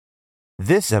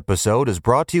This episode is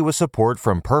brought to you with support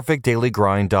from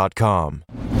PerfectDailyGrind.com.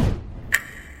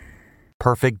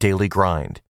 Perfect Daily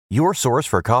Grind, your source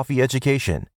for coffee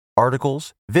education,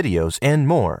 articles, videos, and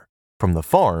more, from the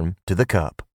farm to the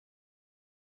cup.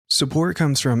 Support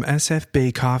comes from SF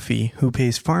Bay Coffee, who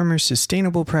pays farmers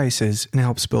sustainable prices and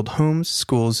helps build homes,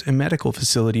 schools, and medical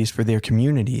facilities for their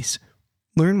communities.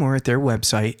 Learn more at their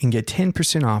website and get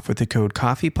 10% off with the code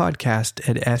COFFEEPODCAST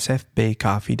at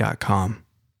sfbaycoffee.com.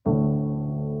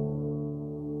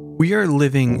 We are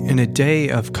living in a day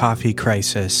of coffee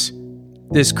crisis.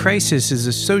 This crisis is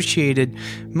associated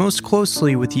most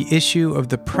closely with the issue of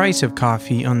the price of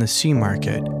coffee on the C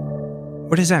market.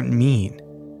 What does that mean?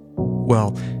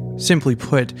 Well, simply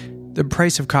put, the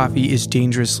price of coffee is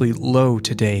dangerously low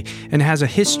today and has a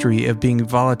history of being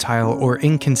volatile or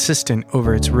inconsistent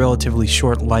over its relatively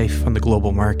short life on the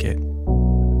global market.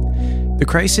 The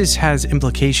crisis has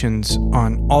implications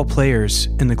on all players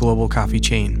in the global coffee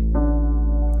chain.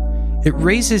 It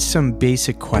raises some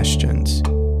basic questions.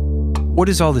 What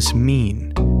does all this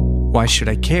mean? Why should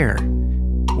I care?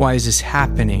 Why is this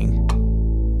happening?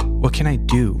 What can I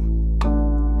do?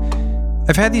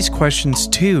 I've had these questions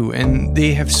too, and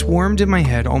they have swarmed in my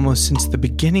head almost since the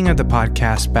beginning of the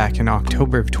podcast back in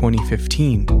October of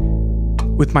 2015.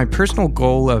 With my personal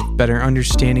goal of better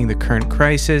understanding the current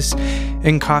crisis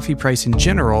and coffee price in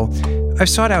general, I've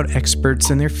sought out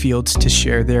experts in their fields to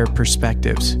share their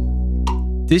perspectives.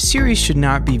 This series should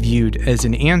not be viewed as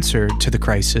an answer to the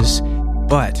crisis,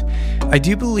 but I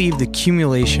do believe the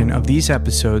accumulation of these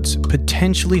episodes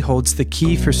potentially holds the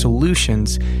key for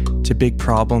solutions to big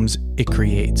problems it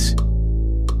creates.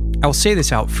 I'll say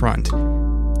this out front.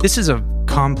 This is a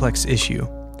complex issue.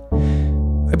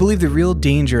 I believe the real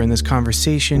danger in this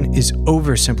conversation is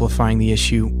oversimplifying the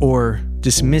issue or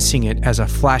dismissing it as a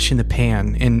flash in the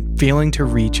pan and failing to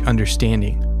reach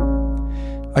understanding.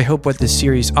 I hope what this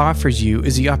series offers you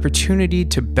is the opportunity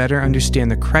to better understand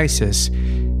the crisis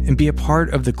and be a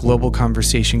part of the global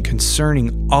conversation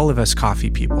concerning all of us coffee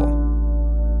people.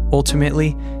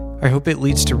 Ultimately, I hope it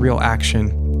leads to real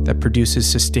action that produces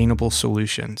sustainable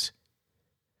solutions.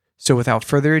 So without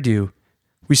further ado,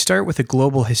 we start with a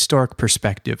global historic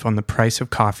perspective on the price of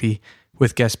coffee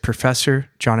with guest Professor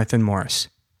Jonathan Morris.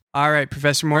 All right,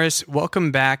 Professor Morris, welcome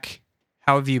back.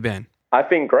 How have you been? I've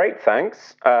been great,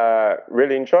 thanks.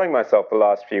 Really enjoying myself the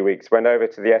last few weeks. Went over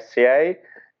to the SCA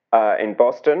in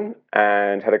Boston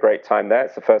and had a great time there.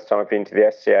 It's the first time I've been to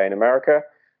the SCA in America.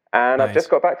 And nice. I've just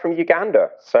got back from Uganda.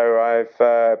 So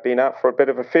I've been out for a bit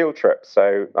of a field trip.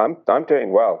 So I'm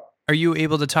doing well. Are you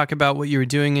able to talk about what you were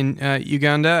doing in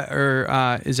Uganda,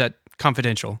 or is that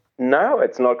confidential? No,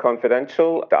 it's not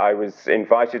confidential. I was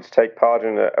invited to take part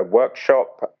in a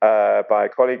workshop by a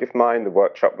colleague of mine. The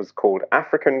workshop was called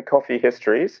African Coffee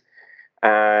Histories.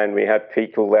 And we had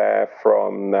people there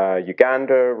from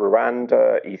Uganda,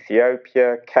 Rwanda,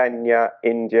 Ethiopia, Kenya,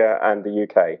 India, and the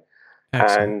UK.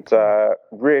 Excellent. And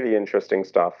really interesting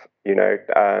stuff. You know,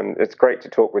 it's great to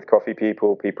talk with coffee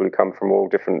people who come from all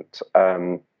different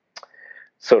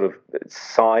sort of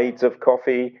sides of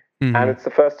coffee. Mm-hmm. And it's the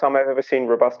first time I've ever seen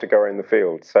Robusta grow in the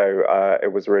field. So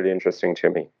it was really interesting to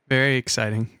me. Very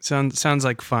exciting. Sounds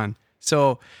like fun.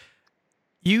 So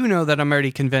you know that I'm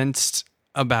already convinced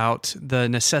about the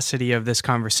necessity of this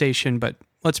conversation, but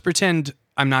let's pretend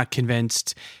I'm not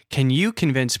convinced. Can you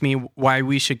convince me why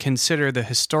we should consider the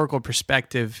historical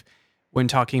perspective when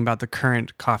talking about the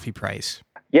current coffee price?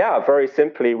 Yeah, very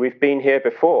simply, we've been here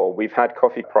before. We've had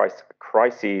coffee price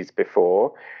crises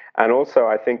before. And also,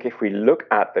 I think if we look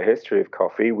at the history of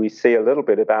coffee, we see a little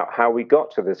bit about how we got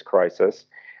to this crisis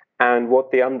and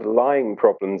what the underlying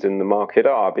problems in the market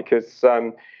are. Because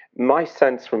my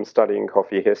sense from studying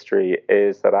coffee history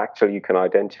is that actually you can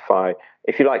identify,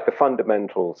 if you like, the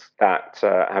fundamentals that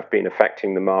have been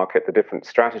affecting the market, the different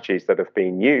strategies that have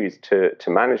been used to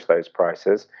manage those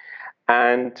prices.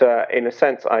 And in a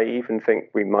sense, I even think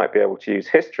we might be able to use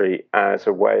history as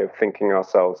a way of thinking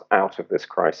ourselves out of this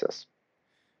crisis.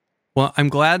 Well, I'm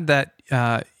glad that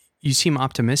you seem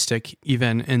optimistic,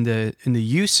 even in the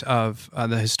use of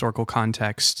the historical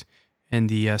context and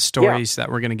the stories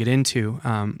that we're going to get into.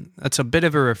 That's a bit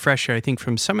of a refresher, I think,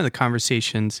 from some of the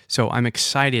conversations. So I'm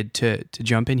excited to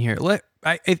jump in here.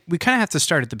 We kind of have to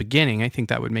start at the beginning. I think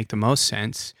that would make the most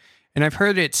sense. And I've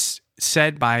heard it's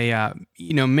said by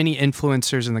many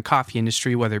influencers in the coffee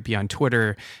industry, whether it be on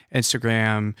Twitter,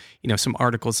 Instagram, some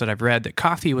articles that I've read, that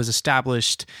coffee was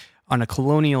established on a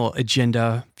colonial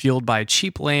agenda fueled by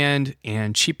cheap land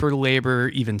and cheaper labor,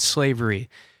 even slavery.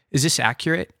 Is this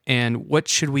accurate? And what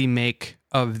should we make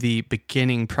of the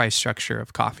beginning price structure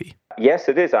of coffee? Yes,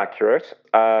 it is accurate,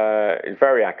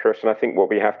 very accurate. And I think what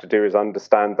we have to do is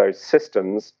understand those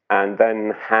systems and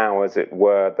then how, as it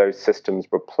were, those systems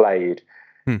were played.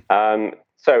 Hmm.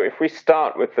 So if we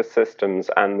start with the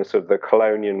systems and the sort of the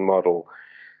colonial model,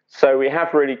 so we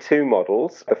have really two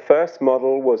models. The first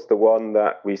model was the one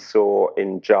that we saw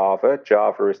in Java.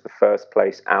 Java is the first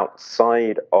place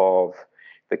outside of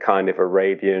the kind of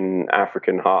Arabian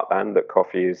African heartland that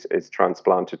coffee is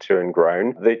transplanted to and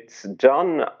grown. It's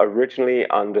done originally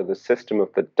under the system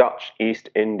of the Dutch East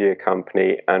India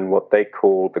Company and what they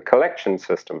call the collection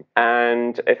system.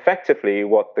 And effectively,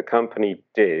 what the company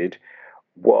did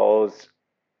was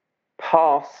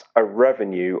pass a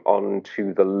revenue on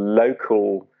to the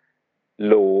local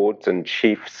lords and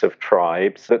chiefs of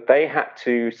tribes that they had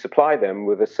to supply them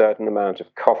with a certain amount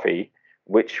of coffee,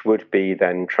 which would be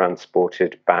then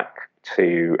transported back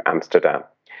to Amsterdam.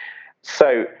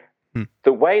 So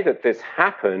the way that this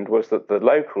happened was that the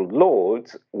local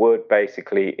lords would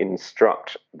basically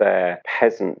instruct their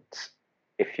peasants,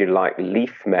 if you like,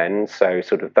 leaf men, so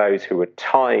sort of those who were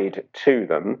tied to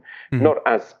them, not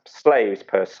as slaves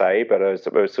per se, but as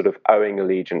sort of owing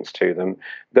allegiance to them,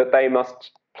 that they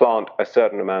must plant a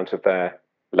certain amount of their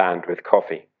land with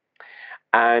coffee.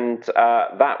 And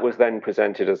that was then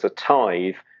presented as a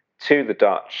tithe to the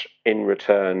Dutch in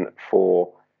return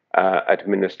for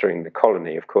administering the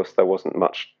colony. Of course, there wasn't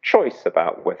much choice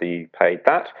about whether you paid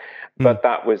that, but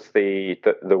that was the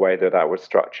way that was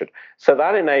structured. So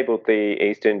that enabled the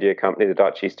East India Company, the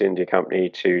Dutch East India Company,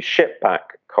 to ship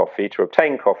back coffee, to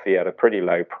obtain coffee at a pretty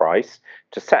low price,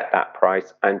 to set that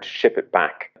price, and to ship it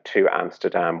back to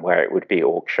Amsterdam where it would be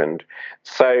auctioned.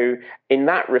 So in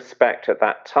that respect, at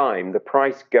that time, the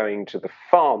price going to the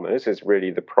farmers is really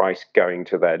the price going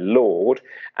to their lord.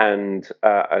 And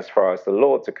as far as the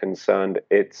lords are concerned,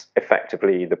 it's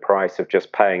effectively the price of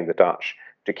just paying the Dutch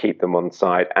to keep them on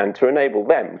side and to enable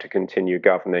them to continue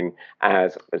governing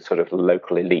as sort of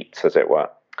local elites, as it were.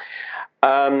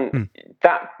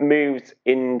 That moves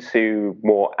into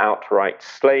more outright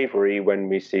slavery when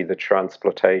we see the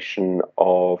transplantation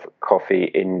of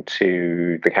coffee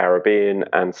into the Caribbean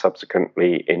and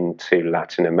subsequently into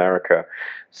Latin America.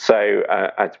 So,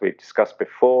 as we've discussed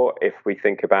before, if we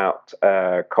think about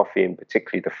coffee, and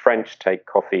particularly the French take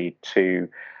coffee to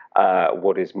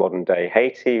what is modern day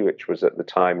Haiti, which was at the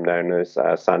time known as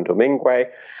Saint Domingue,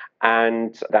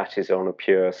 and that is on a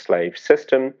pure slave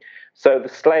system. So the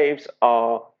slaves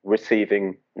are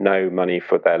receiving no money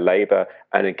for their labor,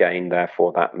 and again,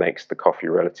 therefore, that makes the coffee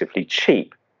relatively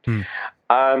cheap.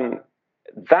 That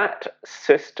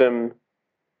system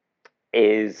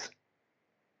is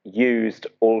used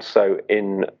also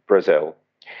in Brazil.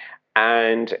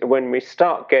 And when we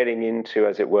start getting into,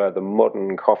 as it were, the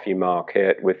modern coffee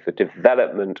market with the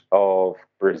development of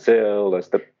Brazil as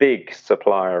the big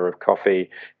supplier of coffee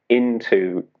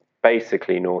into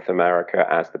basically North America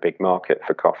as the big market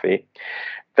for coffee,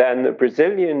 then the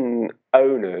Brazilian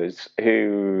owners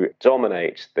who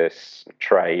dominate this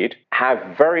trade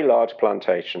have very large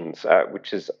plantations,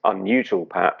 which is unusual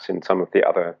perhaps in some of the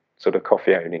other sort of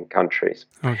coffee owning countries.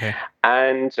 Okay.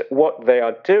 And what they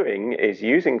are doing is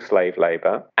using slave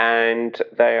labor, and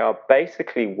they are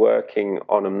basically working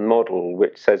on a model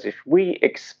which says if we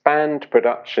expand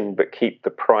production but keep the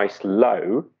price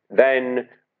low, then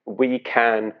we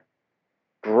can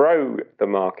grow the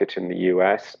market in the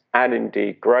US and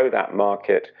indeed grow that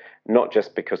market not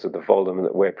just because of the volume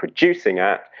that we're producing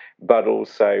at, but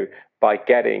also by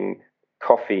getting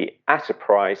coffee at a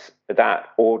price that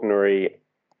ordinary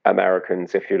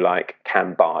Americans, if you like,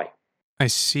 can buy. I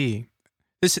see.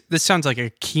 This sounds like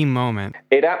a key moment.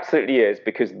 It absolutely is,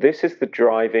 because this is the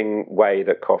driving way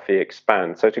that coffee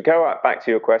expands. So to go back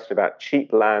to your question about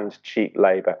cheap land, cheap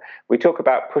labor, we talk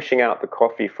about pushing out the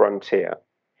coffee frontier.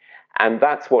 And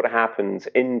that's what happens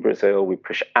in Brazil. We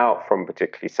push out from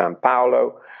particularly Sao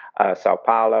Paulo.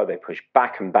 They push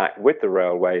back and back with the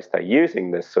railways. They're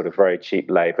using this sort of very cheap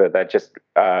labor. They're just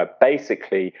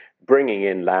basically bringing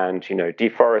in land,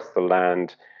 deforest the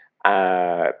land,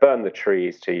 burn the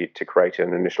trees to create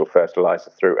an initial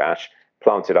fertilizer through ash,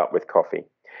 plant it up with coffee.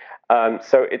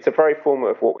 So it's a very form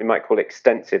of what we might call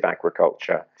extensive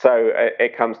agriculture. So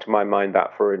it comes to my mind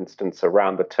that, for instance,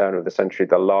 around the turn of the century,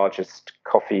 the largest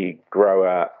coffee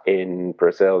grower in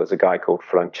Brazil is a guy called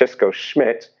Francisco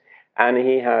Schmidt, and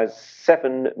he has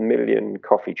 7 million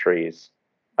coffee trees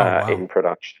in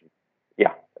production.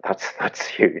 Yeah, that's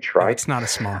huge, right? It's not a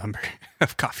small number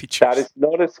of coffee trees. That is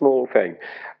not a small thing.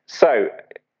 So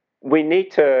we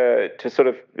need to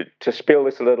spill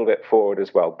this a little bit forward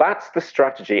as well. That's the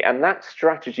strategy, and that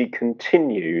strategy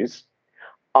continues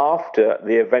after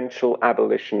the eventual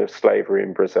abolition of slavery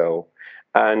in Brazil.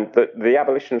 And the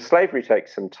abolition of slavery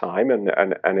takes some time,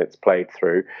 and it's played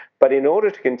through. But in order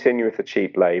to continue with the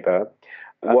cheap labor,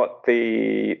 what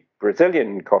the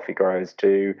Brazilian coffee growers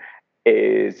do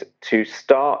is to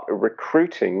start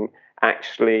recruiting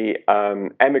actually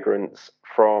emigrants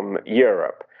from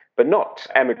Europe, but not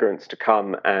emigrants to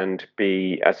come and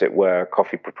be, as it were,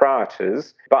 coffee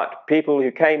proprietors, but people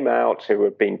who came out who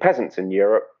had been peasants in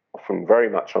Europe, often very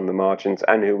much on the margins,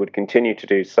 and who would continue to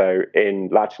do so in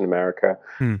Latin America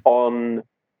on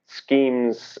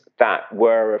schemes that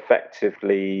were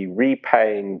effectively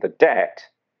repaying the debt,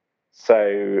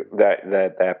 so that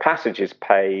their passage is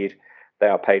paid. They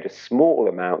are paid a small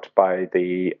amount by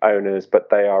the owners, but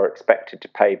they are expected to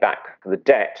pay back the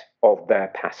debt of their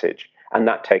passage, and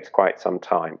that takes quite some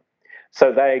time.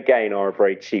 So they, again, are a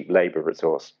very cheap labor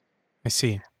resource. I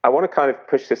see. I want to kind of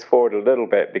push this forward a little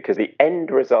bit because the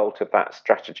end result of that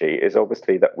strategy is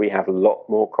obviously that we have a lot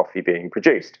more coffee being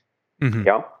produced.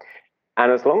 Yeah.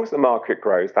 And as long as the market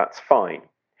grows, that's fine.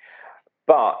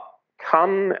 But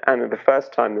and the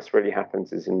first time this really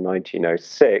happens is in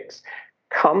 1906,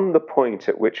 come the point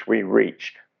at which we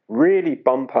reach really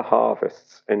bumper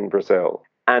harvests in Brazil,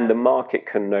 and the market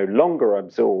can no longer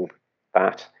absorb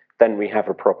that, then we have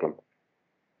a problem.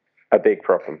 A big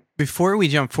problem. Before we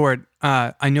jump forward,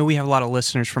 I know we have a lot of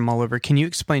listeners from all over. Can you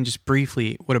explain just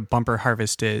briefly what a bumper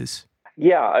harvest is?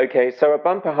 Yeah, okay. So a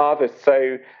bumper harvest.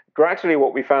 So gradually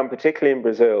what we found, particularly in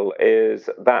Brazil, is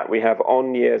that we have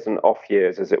on years and off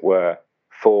years, as it were,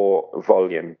 for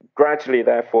volume. Gradually,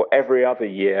 therefore, every other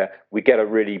year, we get a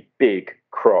really big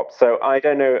crop. So I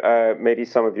don't know, maybe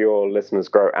some of your listeners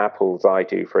grow apples, I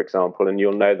do, for example, and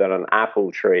you'll know that an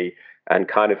apple tree, and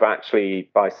kind of actually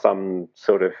by some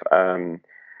sort of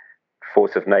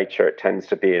force of nature, it tends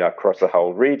to be across the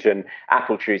whole region,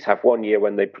 apple trees have one year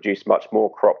when they produce much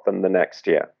more crop than the next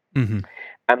year.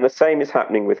 And the same is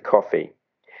happening with coffee.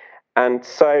 And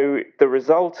so the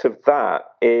result of that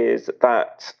is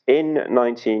that in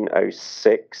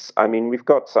 1906, I mean,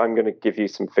 I'm going to give you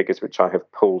some figures which I have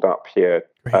pulled up here.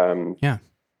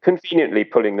 Conveniently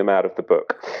pulling them out of the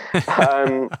book.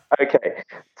 Okay,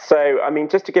 so, I mean,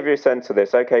 just to give you a sense of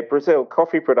this, okay, Brazil,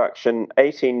 coffee production,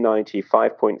 1890,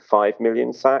 5.5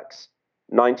 million sacks.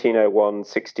 1901,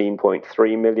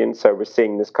 16.3 million. So we're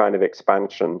seeing this kind of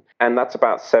expansion. And that's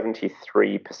about 73%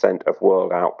 of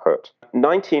world output.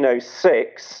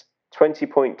 1906,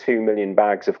 20.2 million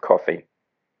bags of coffee.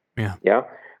 Yeah.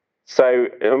 So,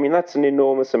 I mean, that's an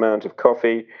enormous amount of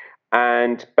coffee.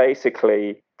 And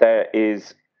basically, there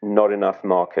is not enough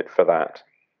market for that.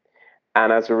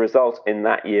 And as a result, in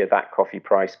that year, that coffee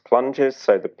price plunges.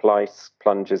 So the price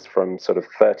plunges from sort of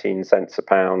 13 cents a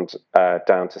pound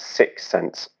down to 6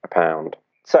 cents a pound.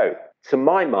 So to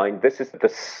my mind, this is the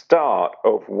start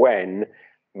of when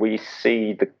we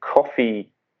see the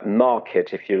coffee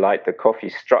market, if you like, the coffee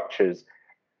structures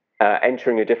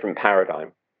entering a different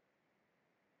paradigm.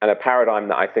 And a paradigm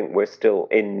that I think we're still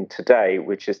in today,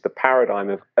 which is the paradigm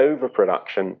of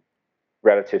overproduction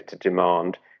relative to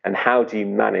demand. And how do you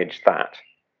manage that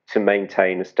to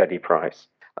maintain a steady price?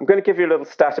 I'm going to give you a little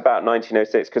stat about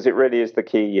 1906 because it really is the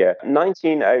key year.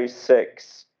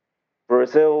 1906,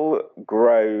 Brazil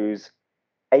grows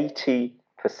 80%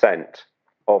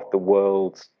 of the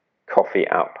world's coffee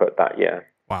output that year.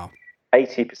 Wow.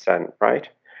 80%, right?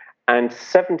 And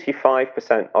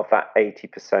 75% of that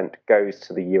 80% goes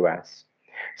to the US.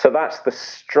 So that's the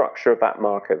structure of that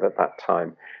market at that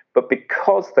time. But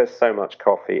because there's so much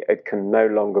coffee, it can no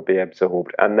longer be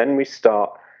absorbed. And then we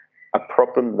start a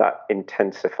problem that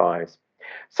intensifies.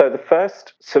 So the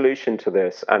first solution to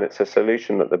this, and it's a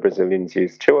solution that the Brazilians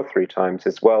use 2 or 3 times,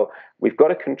 is, well, we've got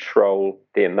to control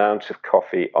the amount of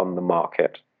coffee on the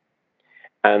market.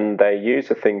 And they use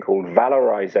a thing called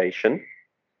valorization.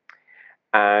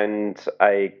 And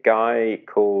a guy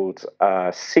called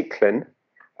Sieklin,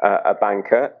 a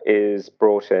banker, is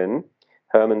brought in,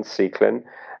 Herman Sieklin.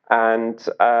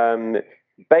 And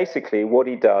basically what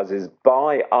he does is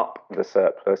buy up the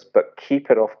surplus, but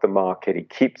keep it off the market. He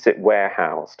keeps it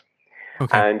warehoused.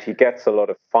 Okay. And he gets a lot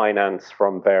of finance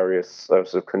from various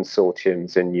sorts of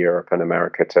consortiums in Europe and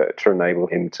America to enable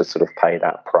him to sort of pay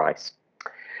that price.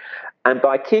 And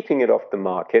by keeping it off the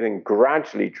market and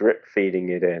gradually drip feeding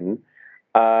it in,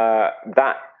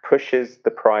 that pushes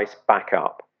the price back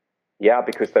up. Yeah,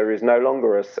 because there is no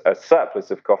longer a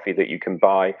surplus of coffee that you can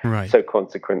buy. Right. So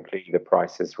consequently, the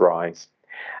prices rise.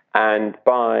 And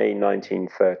by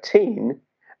 1913,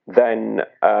 then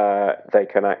they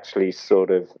can actually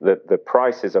sort of, the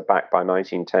prices are back by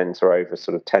 1910 to over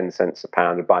sort of 10 cents a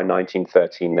pound. And by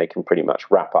 1913, they can pretty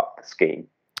much wrap up the scheme.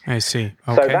 I see.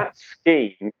 Okay. So that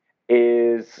scheme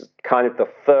is kind of the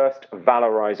first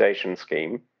valorization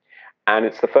scheme. And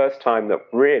it's the first time that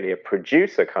really a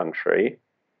producer country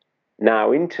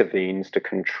now intervenes to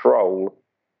control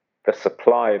the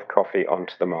supply of coffee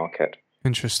onto the market.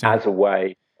 Interesting. As a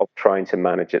way of trying to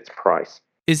manage its price.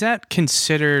 Is that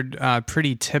considered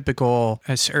pretty typical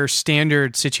or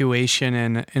standard situation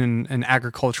in an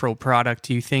agricultural product,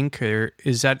 do you think? Or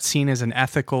is that seen as an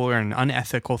ethical or an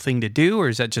unethical thing to do? Or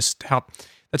is that just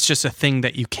that's just a thing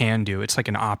that you can do? It's like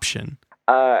an option.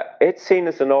 It's seen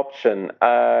as an option.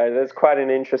 There's quite an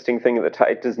interesting thing at the time.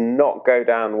 It does not go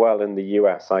down well in the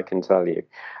US, I can tell you.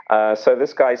 So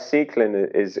this guy, Seeklin,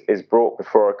 is brought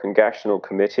before a congressional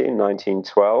committee in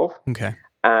 1912. Okay.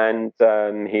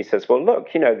 And he says, well, look,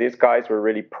 these guys were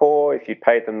really poor. If you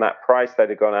paid them that price, they'd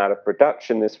have gone out of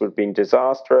production. This would have been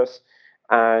disastrous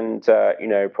and,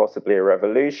 possibly a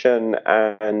revolution.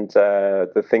 And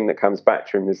the thing that comes back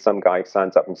to him is some guy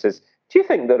stands up and says, do you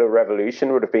think that a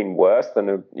revolution would have been worse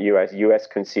than US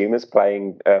consumers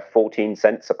paying 14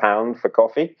 cents a pound for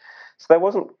coffee? So there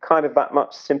wasn't kind of that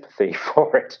much sympathy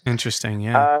for it. Interesting,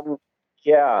 yeah.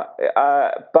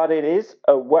 But it is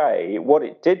a way, what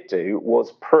it did do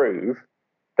was prove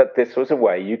that this was a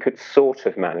way you could sort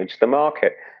of manage the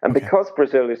market. And because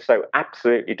Brazil is so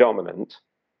absolutely dominant,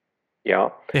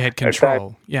 they had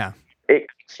control, it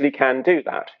actually can do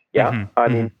that, I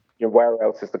mean, where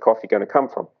else is the coffee going to come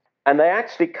from? And they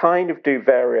actually kind of do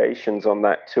variations on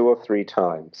that 2 or 3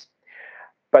 times.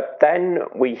 But then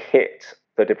we hit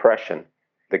the Depression,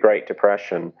 the Great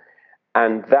Depression,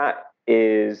 and that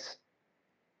is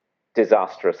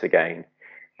disastrous again.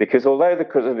 Because although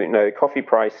the coffee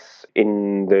price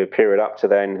in the period up to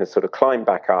then has sort of climbed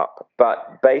back up,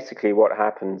 but basically what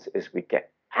happens is we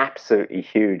get absolutely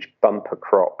huge bumper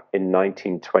crop in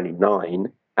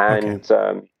 1929, and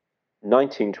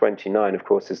 1929, of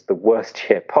course, is the worst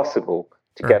year possible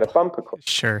to get a bumper crop.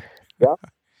 Sure. Yeah.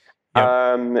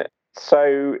 Yep.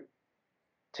 So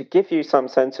to give you some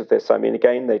sense of this, I mean,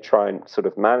 again, they try and sort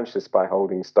of manage this by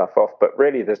holding stuff off, but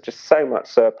really there's just so much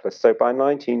surplus. So by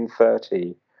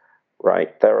 1930,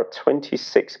 right, there are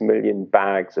 26 million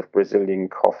bags of Brazilian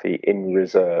coffee in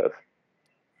reserve.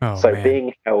 Oh, so man.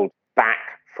 Being held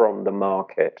back from the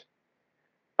market.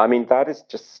 I mean, that is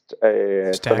just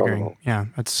staggering. Phenomenal. Yeah,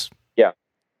 that's...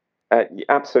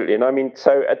 absolutely. And I mean,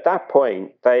 so at that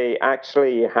point, they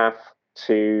actually have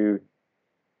to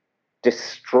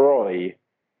destroy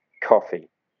coffee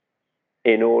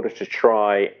in order to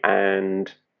try and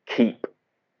keep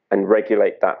and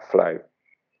regulate that flow.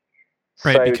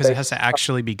 Right, so because it has to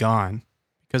actually be gone,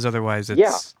 because otherwise it's...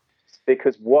 Yeah,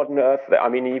 because what on earth, I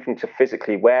mean, even to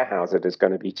physically warehouse it is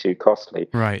going to be too costly.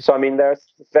 Right. So, I mean,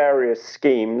 there's various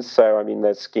schemes. So, I mean,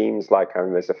 there's schemes like,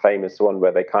 there's a famous one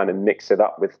where they kind of mix it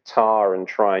up with tar and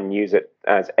try and use it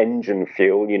as engine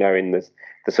fuel, in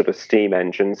the sort of steam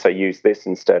engine. So use this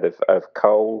instead of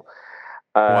coal.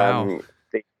 Wow.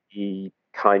 The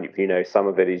kind of, some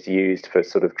of it is used for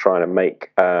sort of trying to make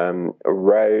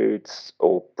roads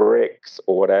or bricks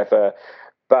or whatever.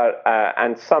 But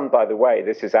and some, by the way,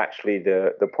 this is actually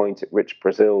the point at which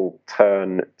Brazil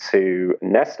turn to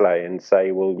Nestle and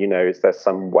say, well, is there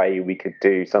some way we could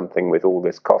do something with all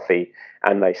this coffee?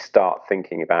 And they start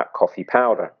thinking about coffee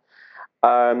powder.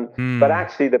 But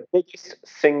actually, the biggest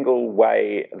single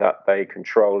way that they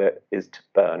control it is to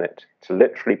burn it, to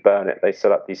literally burn it. They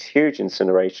set up these huge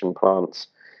incineration plants.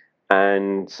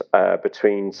 And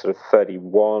between sort of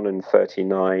 31 and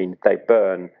 39, they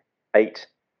burn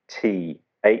 80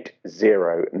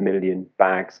 million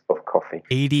bags of coffee.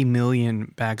 80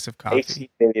 million bags of coffee. 80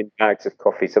 million bags of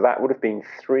coffee. So that would have been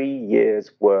 3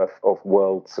 years worth of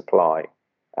world supply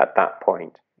at that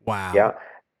point. Wow. Yeah.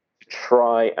 To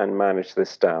try and manage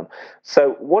this down.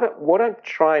 So what I'm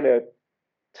trying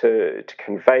to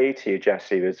convey to you,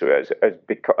 Jesse, is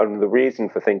and the reason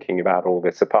for thinking about all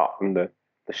this, apart from the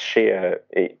sheer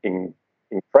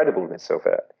incredibleness of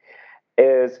it,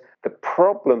 is the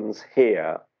problems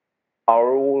here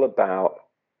are all about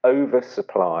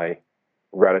oversupply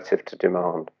relative to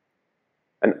demand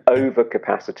and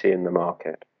overcapacity in the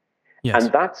market. Yes.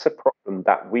 And that's a problem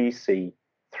that we see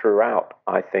throughout,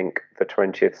 I think, the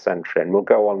 20th century. And we'll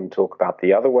go on and talk about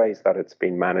the other ways that it's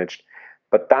been managed.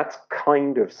 But that's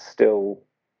kind of still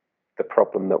the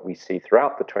problem that we see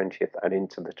throughout the 20th and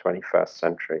into the 21st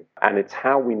century. And it's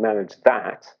how we manage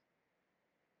that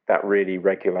really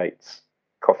regulates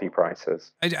coffee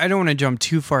prices. I don't want to jump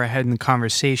too far ahead in the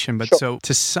conversation, but Sure. So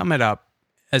to sum it up,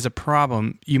 as a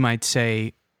problem, you might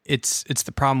say it's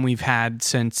the problem we've had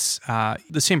since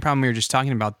the same problem we were just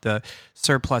talking about. The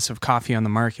surplus of coffee on the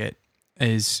market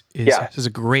has a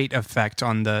great effect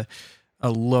on a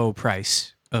low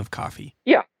price of coffee.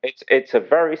 Yeah, It's a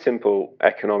very simple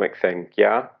economic thing,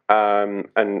 yeah.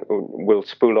 And we'll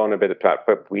spool on a bit of that,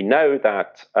 but we know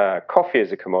that coffee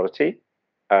is a commodity.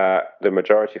 The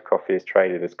majority of coffee is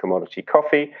traded as commodity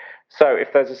coffee. So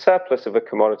if there's a surplus of a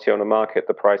commodity on a market,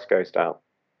 the price goes down.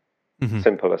 Mm-hmm.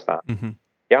 Simple as that. Mm-hmm.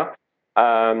 Yeah.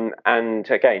 And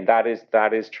again, that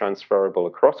is transferable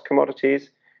across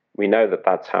commodities. We know that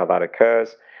that's how that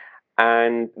occurs.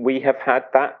 And we have had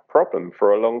that problem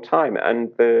for a long time.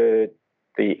 And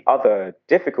the other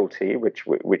difficulty, which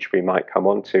we might come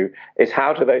on to, is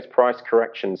how do those price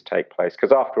corrections take place?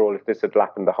 Because after all, if this had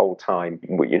happened the whole time,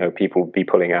 people would be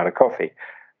pulling out of coffee.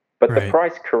 But the Right.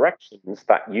 price corrections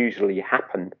that usually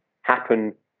happen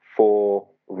for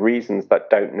reasons that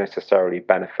don't necessarily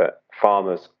benefit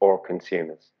farmers or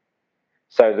consumers.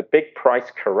 So the big price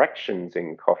corrections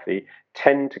in coffee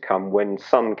tend to come when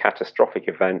some catastrophic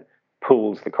event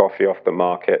pulls the coffee off the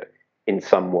market in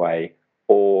some way,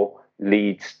 or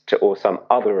leads to, or some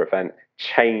other event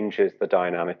changes the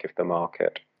dynamic of the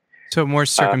market. So more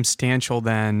circumstantial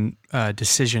than a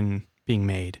decision being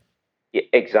made.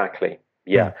 Exactly.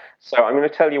 Yeah. So I'm going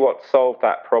to tell you what solved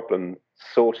that problem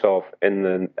sort of in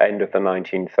the end of the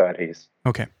 1930s.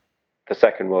 Okay. The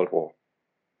Second World War.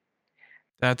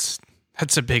 That's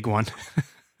a big one.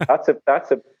 That's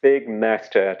a big mess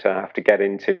to have to get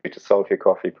into to solve your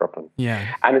coffee problem.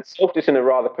 Yeah. And it solved it in a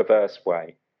rather perverse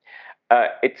way.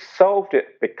 It solved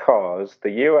it because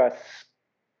the US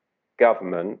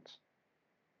government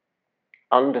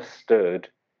understood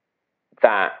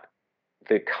that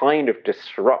the kind of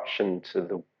disruption to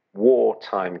the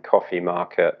wartime coffee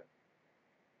market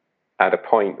at a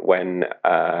point when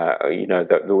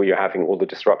that you're having all the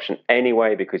disruption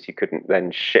anyway, because you couldn't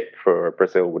then ship for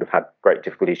Brazil would have had great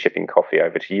difficulty shipping coffee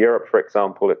over to Europe, for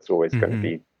example. It's always going to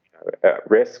be at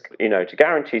risk, to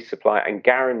guarantee supply and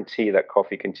guarantee that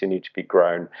coffee continued to be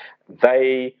grown.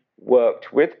 They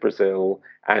worked with Brazil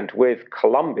and with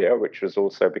Colombia, which was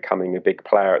also becoming a big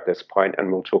player at this point,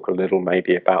 and we'll talk a little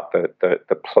maybe about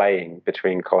the playing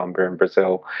between Colombia and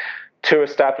Brazil, to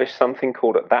establish something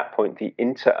called at that point the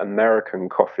Inter-American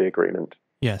Coffee Agreement.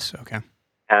 Yes, okay.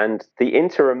 And the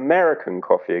Inter-American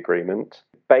Coffee Agreement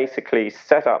basically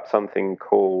set up something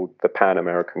called the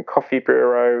Pan-American Coffee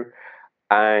Bureau,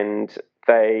 and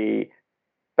they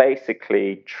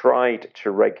basically tried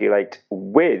to regulate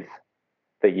with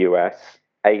the US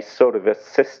a sort of a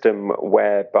system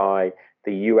whereby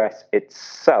the US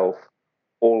itself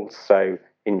also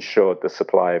ensured the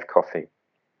supply of coffee.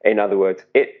 In other words,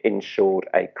 it ensured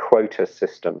a quota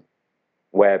system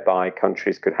whereby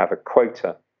countries could have a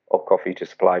quota of coffee to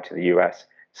supply to the US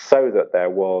so that there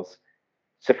was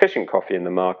sufficient coffee in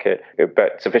the market,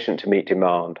 but sufficient to meet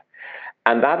demand.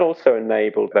 And that also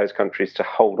enabled those countries to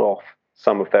hold off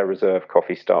some of their reserve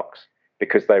coffee stocks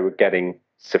because they were getting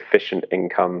sufficient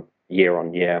income year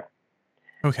on year.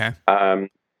 Okay.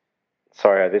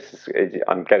 Sorry,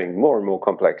 I'm getting more and more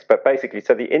complex. But basically,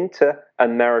 so the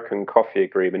Inter-American Coffee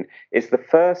Agreement is the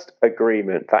first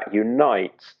agreement that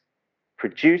unites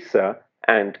producer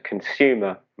and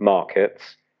consumer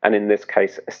markets, and in this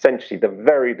case, essentially the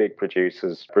very big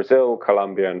producers, Brazil,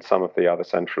 Colombia, and some of the other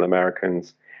Central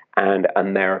Americans, and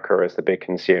America as the big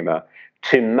consumer,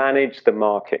 to manage the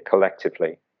market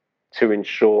collectively, to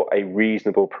ensure a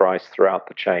reasonable price throughout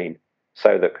the chain,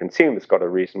 so that consumers got a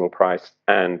reasonable price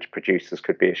and producers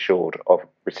could be assured of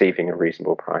receiving a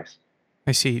reasonable price.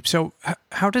 I see. So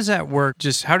how does that work?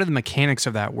 Just how do the mechanics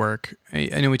of that work?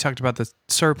 I know we talked about the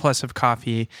surplus of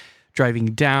coffee driving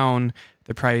down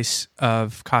the price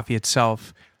of coffee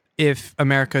itself. If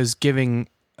America is giving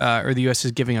or the US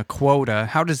is giving a quota,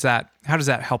 how does that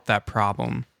help that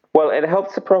problem? Well, it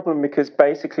helps the problem because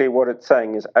basically what it's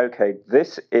saying is, okay,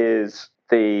 this is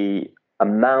the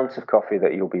amount of coffee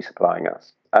that you'll be supplying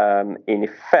us. In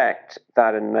effect,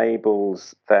 that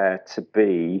enables there to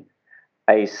be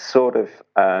a sort of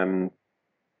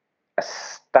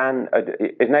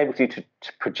it enables you to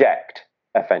project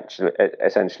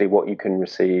essentially what you can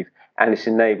receive, and it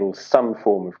enables some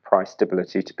form of price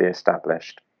stability to be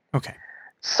established. Okay.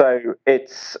 So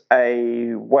it's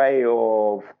a way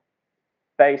of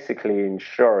basically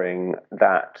ensuring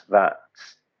that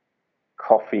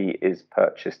coffee is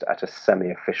purchased at a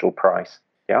semi-official price.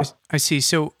 Yeah, I see.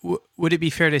 So would it be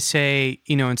fair to say,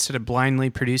 instead of blindly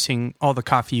producing all the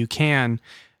coffee you can,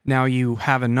 now you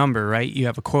have a number, right? You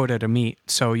have a quota to meet.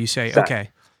 So you say, exactly. Okay,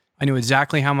 I know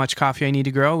exactly how much coffee I need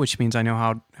to grow, which means I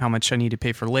know how much I need to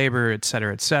pay for labor, et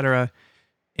cetera, et cetera.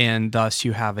 And thus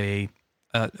you have a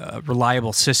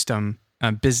reliable system.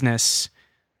 Business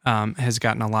has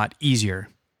gotten a lot easier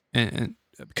and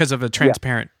because of a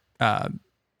transparent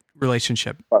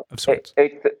relationship Well, of sorts.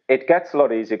 it gets a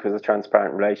lot easier because of the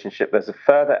transparent relationship. There's a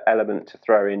further element to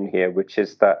throw in here, which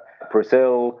is that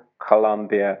Brazil,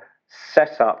 Colombia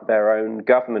set up their own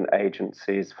government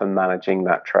agencies for managing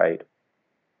that trade.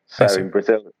 So in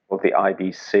Brazil, it's called the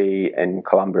IBC. In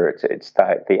Colombia, it's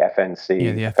the FNC.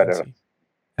 Yeah, the FNC.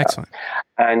 Excellent.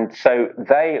 And so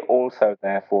they also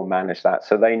therefore manage that.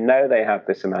 So they know they have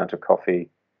this amount of coffee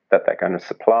that they're going to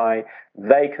supply.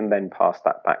 They can then pass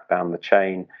that back down the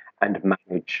chain and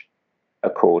manage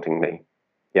accordingly.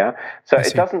 Yeah. So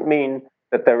it doesn't mean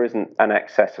that there isn't an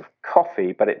excess of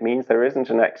coffee, but it means there isn't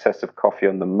an excess of coffee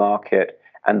on the market,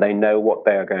 and they know what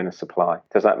they are going to supply.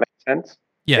 Does that make sense?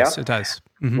 Yes, it does.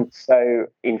 Mm-hmm. So,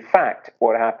 in fact,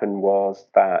 what happened was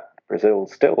that Brazil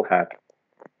still had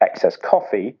excess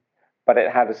coffee, but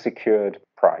it had a secured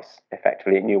price.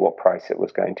 Effectively, it knew what price it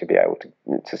was going to be able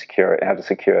to secure. It had a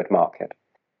secured market.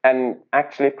 And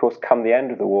actually, of course, come the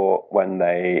end of the war, when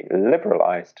they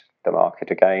liberalized the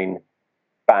market again,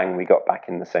 bang, we got back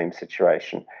in the same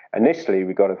situation. Initially,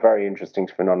 we got a very interesting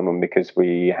phenomenon because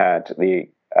we had the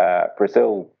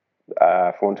Brazil,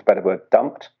 for want of a better word,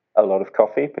 dumped a lot of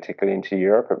coffee, particularly into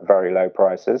Europe at very low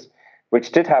prices,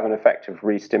 which did have an effect of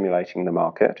re-stimulating the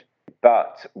market.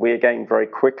 But we again very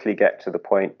quickly get to the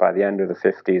point by the end of the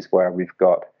 50s where we've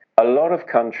got a lot of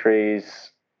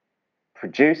countries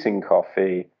producing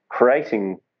coffee,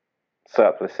 creating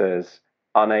surpluses,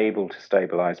 unable to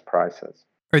stabilize prices.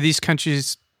 Are these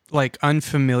countries like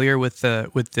unfamiliar with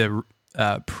the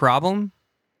problem,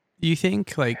 you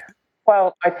think?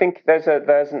 Well, I think there's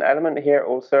an element here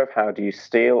also of how do you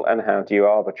steal and how do you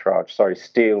arbitrage. Sorry,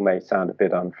 steal may sound a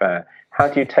bit unfair. How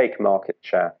do you take market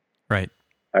share? Right.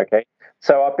 Okay.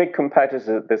 So our big competitors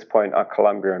at this point are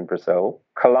Colombia and Brazil.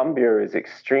 Colombia is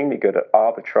extremely good at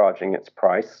arbitraging its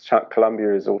price.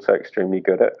 Colombia is also extremely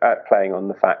good at playing on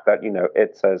the fact that,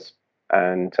 it says,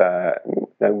 and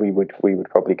we would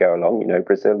probably go along.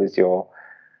 Brazil is your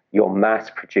mass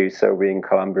producer. We in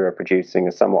Colombia are producing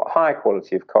a somewhat higher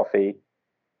quality of coffee,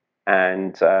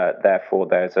 and therefore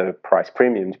there's a price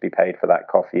premium to be paid for that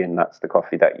coffee, and that's the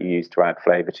coffee that you use to add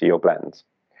flavor to your blends.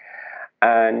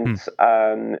 And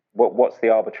what's the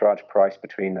arbitrage price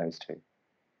between those two?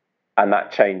 And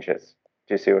that changes.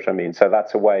 Do you see what I mean? So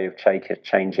that's a way of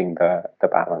changing the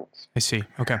balance. I see.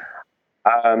 Okay.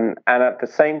 And at the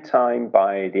same time,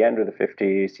 by the end of the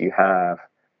 50s, you have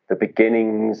the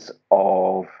beginnings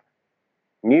of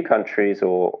new countries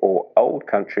or old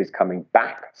countries coming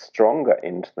back stronger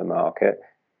into the market,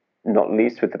 not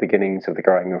least with the beginnings of the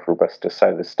growing of Robusta.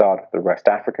 So the start of the West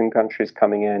African countries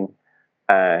coming in,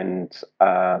 and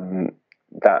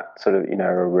that sort of,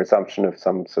 a resumption of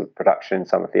some sort of production in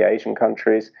some of the Asian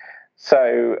countries.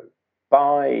 So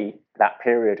by that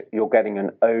period, you're getting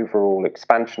an overall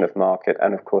expansion of market.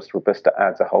 And of course, Robusta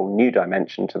adds a whole new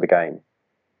dimension to the game.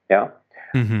 Yeah.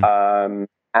 Mm-hmm.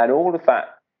 And all of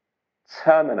that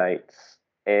terminates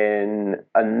in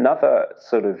another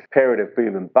sort of period of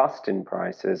boom and bust in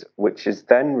prices, which is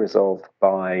then resolved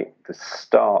by the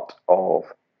start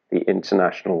of the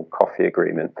International Coffee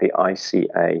Agreement, the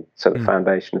ICA, so the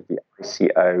foundation of the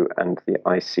ICO and the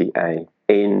ICA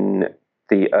in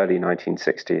the early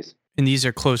 1960s. And these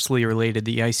are closely related,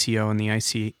 the ICO and the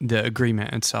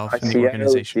agreement itself, ICO and the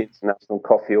organization. Is the International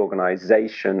Coffee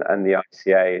Organization, and the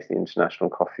ICA is the International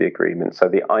Coffee Agreement. So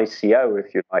the ICO,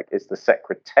 if you like, is the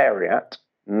secretariat,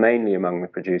 mainly among the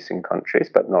producing countries,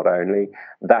 but not only,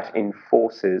 that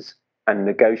enforces and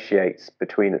negotiates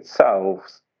between its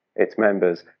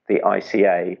members, the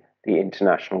ICA, the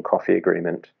International Coffee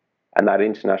Agreement. And that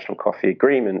International Coffee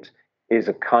Agreement is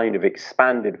a kind of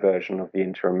expanded version of the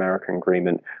Inter-American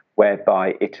Agreement,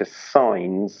 whereby it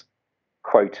assigns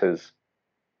quotas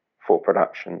for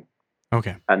production.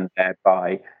 Okay. And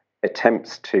thereby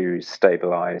attempts to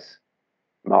stabilize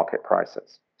market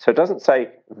prices. So it doesn't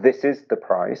say this is the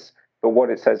price, but what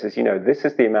it says is, this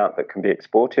is the amount that can be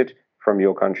exported from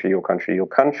your country,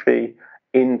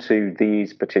 into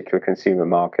these particular consumer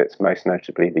markets, most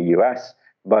notably the US,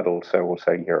 but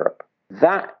also Europe.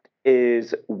 That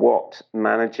is what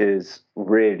manages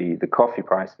really the coffee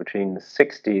price between the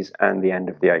 60s and the end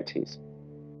of the 80s.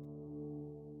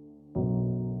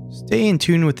 Stay in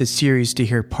tune with the series to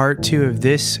hear part 2 of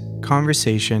this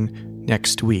conversation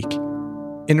next week.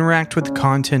 Interact with the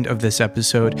content of this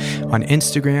episode on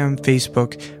Instagram,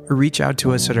 Facebook, or reach out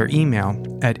to us at our email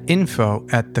at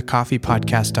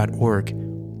info@thecoffeepodcast.org.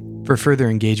 For further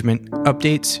engagement,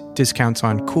 updates, discounts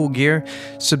on cool gear,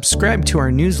 subscribe to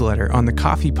our newsletter on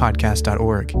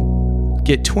thecoffeepodcast.org.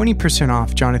 Get 20%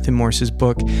 off Jonathan Morse's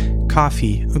book,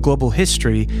 Coffee, A Global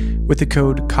History, with the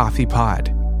code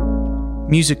COFFEEPOD.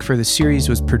 Music for the series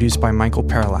was produced by Michael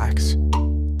Parallax.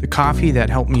 The coffee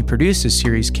that helped me produce this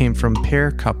series came from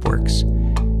Pear Cupworks.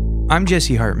 I'm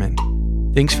Jesse Hartman.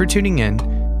 Thanks for tuning in,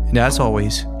 and as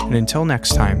always, and until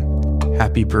next time,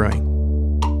 happy brewing.